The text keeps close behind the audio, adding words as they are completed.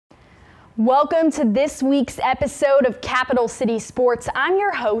Welcome to this week's episode of Capital City Sports. I'm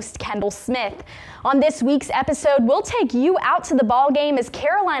your host, Kendall Smith. On this week's episode, we'll take you out to the ball game as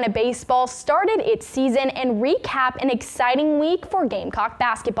Carolina baseball started its season and recap an exciting week for Gamecock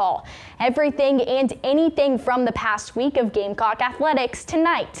basketball. Everything and anything from the past week of Gamecock Athletics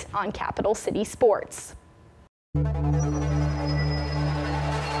tonight on Capital City Sports.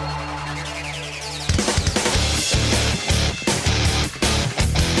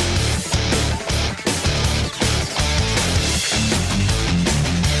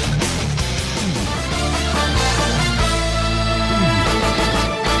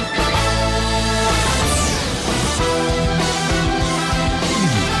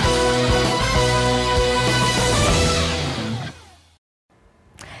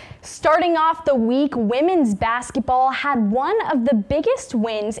 Starting off the week, women's basketball had one of the biggest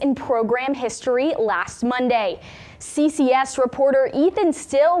wins in program history last Monday. CCS reporter Ethan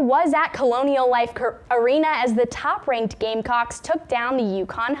Still was at Colonial Life Arena as the top-ranked Gamecocks took down the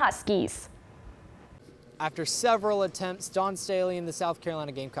UConn Huskies. After several attempts, Dawn Staley and the South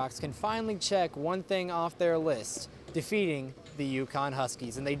Carolina Gamecocks can finally check one thing off their list, defeating the UConn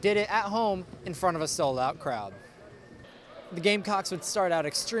Huskies, and they did it at home in front of a sold-out crowd. The Gamecocks would start out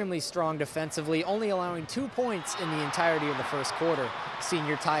extremely strong defensively, only allowing 2 points in the entirety of the first quarter.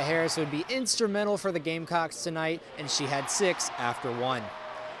 Senior Ty Harris would be instrumental for the Gamecocks tonight, and she had 6 after 1.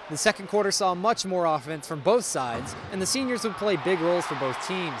 The second quarter saw much more offense from both sides, and the seniors would play big roles for both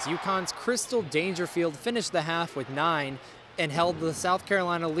teams. UConn's Crystal Dangerfield finished the half with 9 and held the South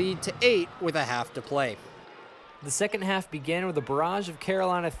Carolina lead to 8 with a half to play. The second half began with a barrage of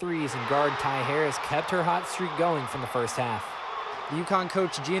Carolina threes, and guard Ty Harris kept her hot streak going from the first half. The UConn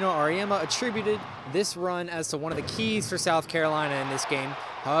coach Gino Ariema attributed this run as to one of the keys for South Carolina in this game.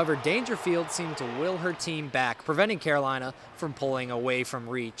 However, Dangerfield seemed to will her team back, preventing Carolina from pulling away from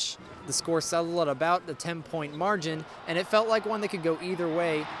reach. The score settled at about a 10-point margin, and it felt like one that could go either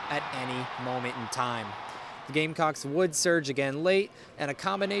way at any moment in time. The Gamecocks would surge again late, and a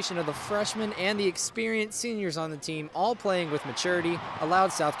combination of the freshmen and the experienced seniors on the team, all playing with maturity,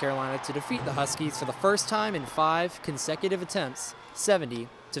 allowed South Carolina to defeat the Huskies for the first time in 5 consecutive attempts,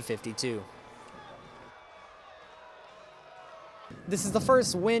 70-52. This is the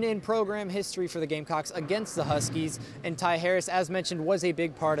first win in program history for the Gamecocks against the Huskies, and Ty Harris, as mentioned, was a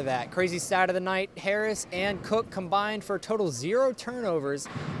big part of that. Crazy stat of the night, Harris and Cook combined for a total 0 turnovers,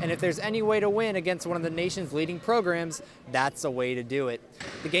 and if there's any way to win against one of the nation's leading programs, that's a way to do it.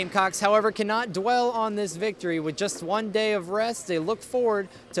 The Gamecocks, however, cannot dwell on this victory. With just 1 day of rest, they look forward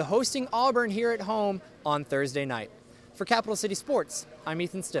to hosting Auburn here at home on Thursday night. For Capital City Sports, I'm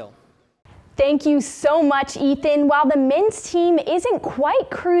Ethan Still. Thank you so much, Ethan. While the men's team isn't quite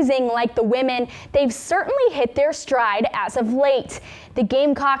cruising like the women, they've certainly hit their stride as of late. The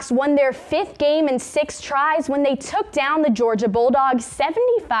Gamecocks won their 5th game in 6 tries when they took down the Georgia Bulldogs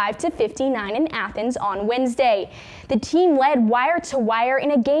 75-59 in Athens on Wednesday. The team led wire to wire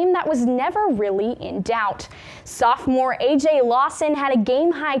in a game that was never really in doubt. Sophomore A.J. Lawson had a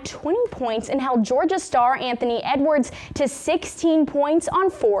game-high 20 points and held Georgia star Anthony Edwards to 16 points on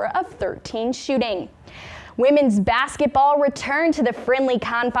 4 of 13 shooting. Women's basketball returned to the friendly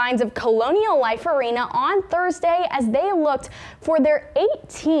confines of Colonial Life Arena on Thursday as they looked for their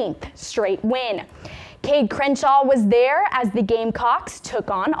 18th straight win. Cade Crenshaw was there as the Gamecocks took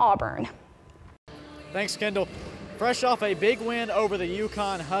on Auburn. Thanks, Kendall. Fresh off a big win over the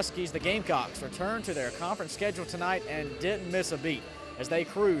UConn Huskies, the Gamecocks returned to their conference schedule tonight and didn't miss a beat as they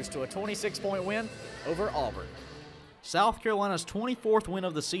cruised to a 26-point win over Auburn. South Carolina's 24th win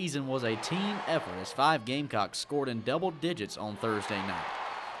of the season was a team effort as 5 Gamecocks scored in double digits on Thursday night.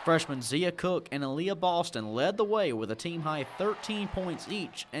 Freshmen Zia Cook and Aaliyah Boston led the way with a team-high 13 points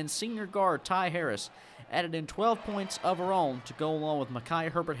each, and senior guard Ty Harris added in 12 points of her own to go along with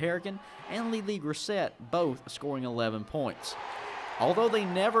Micaiah Herbert-Harrigan and Lily Grissett, both scoring 11 points. Although they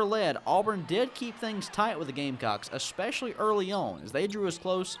never led, Auburn did keep things tight with the Gamecocks, especially early on, as they drew as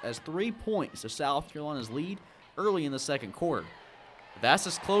close as 3 points to South Carolina's lead early in the second quarter. That's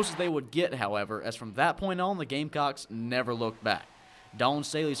as close as they would get, however, as from that point on, the Gamecocks never looked back. Dawn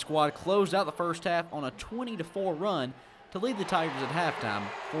Staley's squad closed out the first half on a 20-4 run to lead the Tigers at halftime,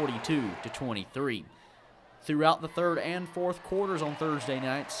 42-23. Throughout the third and fourth quarters on Thursday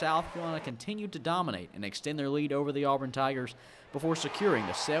night, South Carolina continued to dominate and extend their lead over the Auburn Tigers before securing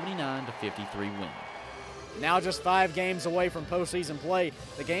the 79-53 win. Now just 5 games away from postseason play,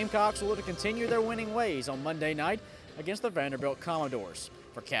 the Gamecocks will look to continue their winning ways on Monday night against the Vanderbilt Commodores.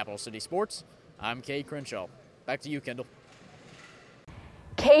 For Capital City Sports, I'm Cade Crenshaw. Back to you, Kendall.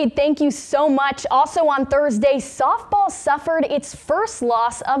 Cade, thank you so much. Also on Thursday, softball suffered its first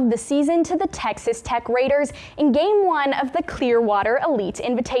loss of the season to the Texas Tech Raiders in Game 1 of the Clearwater Elite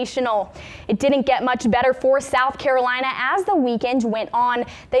Invitational. It didn't get much better for South Carolina as the weekend went on.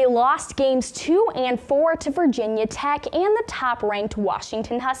 They lost games 2 and 4 to Virginia Tech and the top-ranked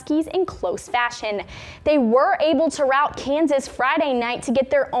Washington Huskies in close fashion. They were able to rout Kansas Friday night to get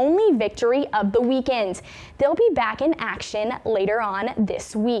their only victory of the weekend. They'll be back in action later on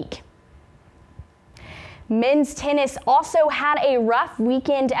this week. Men's tennis also had a rough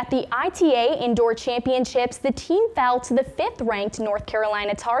weekend at the ITA Indoor Championships. The team fell to the 5th-ranked North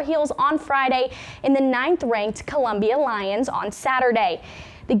Carolina Tar Heels on Friday and the 9th-ranked Columbia Lions on Saturday.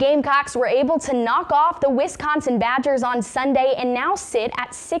 The Gamecocks were able to knock off the Wisconsin Badgers on Sunday and now sit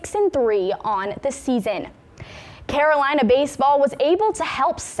at 6-3 on the season. Carolina baseball was able to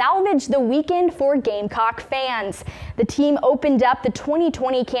help salvage the weekend for Gamecock fans. The team opened up the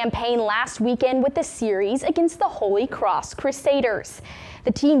 2020 campaign last weekend with a series against the Holy Cross Crusaders.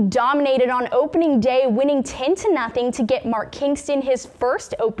 The team dominated on opening day, winning 10-0 to get Mark Kingston his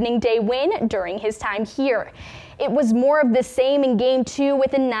first opening day win during his time here. It was more of the same in Game 2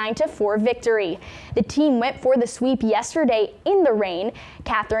 with a 9-4 victory. The team went for the sweep yesterday in the rain.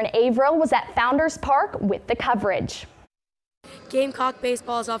 Catherine Averill was at Founders Park with the coverage. Gamecock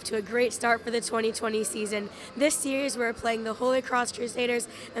baseball is off to a great start for the 2020 season. This series we're playing the Holy Cross Crusaders,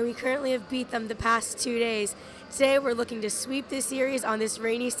 and we currently have beat them the past 2 days. Today we're looking to sweep this series on this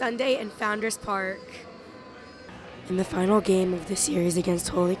rainy Sunday in Founders Park. In the final game of the series against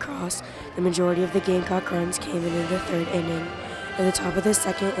Holy Cross, the majority of the Gamecock runs came in the 3rd inning. At the top of the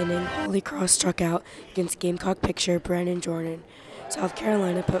 2nd inning, Holy Cross struck out against Gamecock pitcher Brandon Jordan. South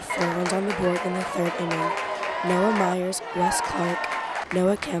Carolina put 4 runs on the board in the 3rd inning. Noah Myers, Wes Clark,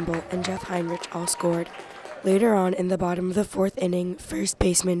 Noah Campbell, and Jeff Heinrich all scored. Later on, in the bottom of the 4th inning, first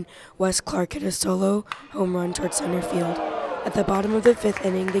baseman Wes Clark hit a solo home run towards center field. At the bottom of the 5th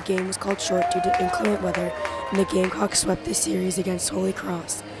inning, the game was called short due to inclement weather, and the Gamecocks swept the series against Holy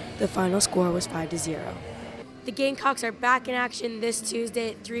Cross. The final score was 5-0. The Gamecocks are back in action this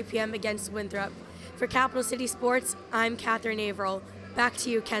Tuesday at 3 p.m. against Winthrop. For Capital City Sports, I'm Catherine Averill. Back to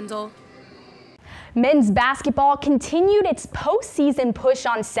you, Kendall. Men's basketball continued its postseason push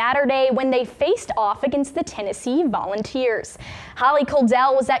on Saturday when they faced off against the Tennessee Volunteers. Holly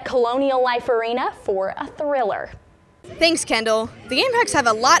Coldell was at Colonial Life Arena for a thriller. Thanks, Kendall. The Gamecocks have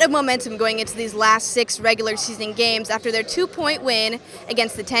a lot of momentum going into these last 6 regular season games after their 2-point win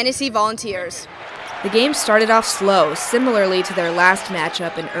against the Tennessee Volunteers. The game started off slow, similarly to their last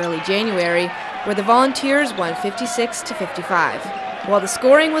matchup in early January, where the Volunteers won 56-55. While the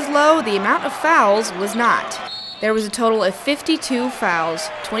scoring was low, the amount of fouls was not. There was a total of 52 fouls,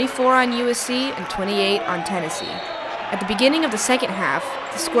 24 on USC and 28 on Tennessee. At the beginning of the second half,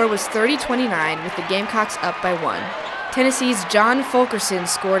 the score was 30-29 with the Gamecocks up by 1. Tennessee's John Fulkerson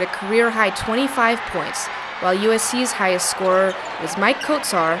scored a career-high 25 points, while USC's highest scorer was Mike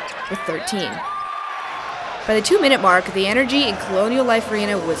Kotsar with 13. By the 2-minute mark, the energy in Colonial Life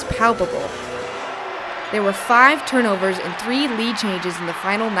Arena was palpable. There were 5 turnovers and 3 lead changes in the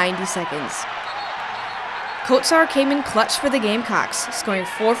final 90 seconds. Kotsar came in clutch for the Gamecocks, scoring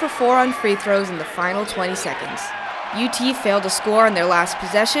 4 for 4 on free throws in the final 20 seconds. UT failed to score on their last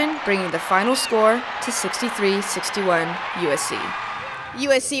possession, bringing the final score to 63-61 USC.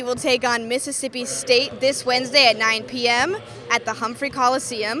 USC will take on Mississippi State this Wednesday at 9 p.m. at the Humphrey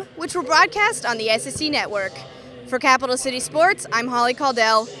Coliseum, which will broadcast on the SEC Network. For Capital City Sports, I'm Holly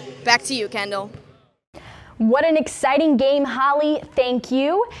Caldell. Back to you, Kendall. What an exciting game, Holly. Thank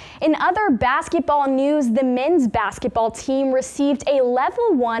you. In other basketball news, the men's basketball team received a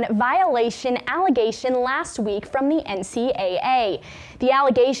Level 1 violation allegation last week from the NCAA. The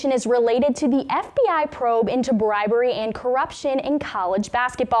allegation is related to the FBI probe into bribery and corruption in college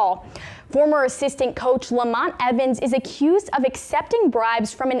basketball. Former assistant coach Lamont Evans is accused of accepting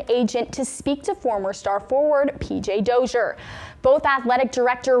bribes from an agent to speak to former star forward P.J. Dozier. Both athletic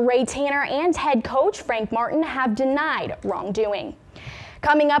director Ray Tanner and head coach Frank Martin have denied wrongdoing.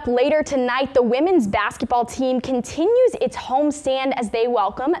 Coming up later tonight, the women's basketball team continues its homestand as they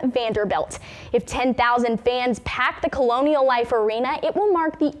welcome Vanderbilt. If 10,000 fans pack the Colonial Life Arena, it will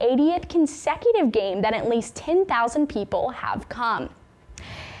mark the 80th consecutive game that at least 10,000 people have come.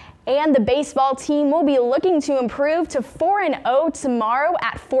 And the baseball team will be looking to improve to 4-0 tomorrow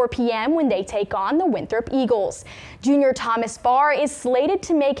at 4 p.m. when they take on the Winthrop Eagles. Junior Thomas Farr is slated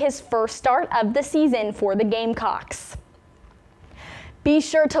to make his first start of the season for the Gamecocks. Be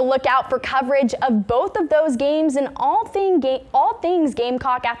sure to look out for coverage of both of those games and all things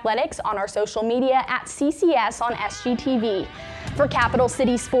Gamecock Athletics on our social media at CCS on SGTV. For For Capital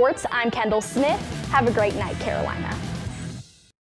City Sports, I'm Kendall Smith. Have a great night, Carolina.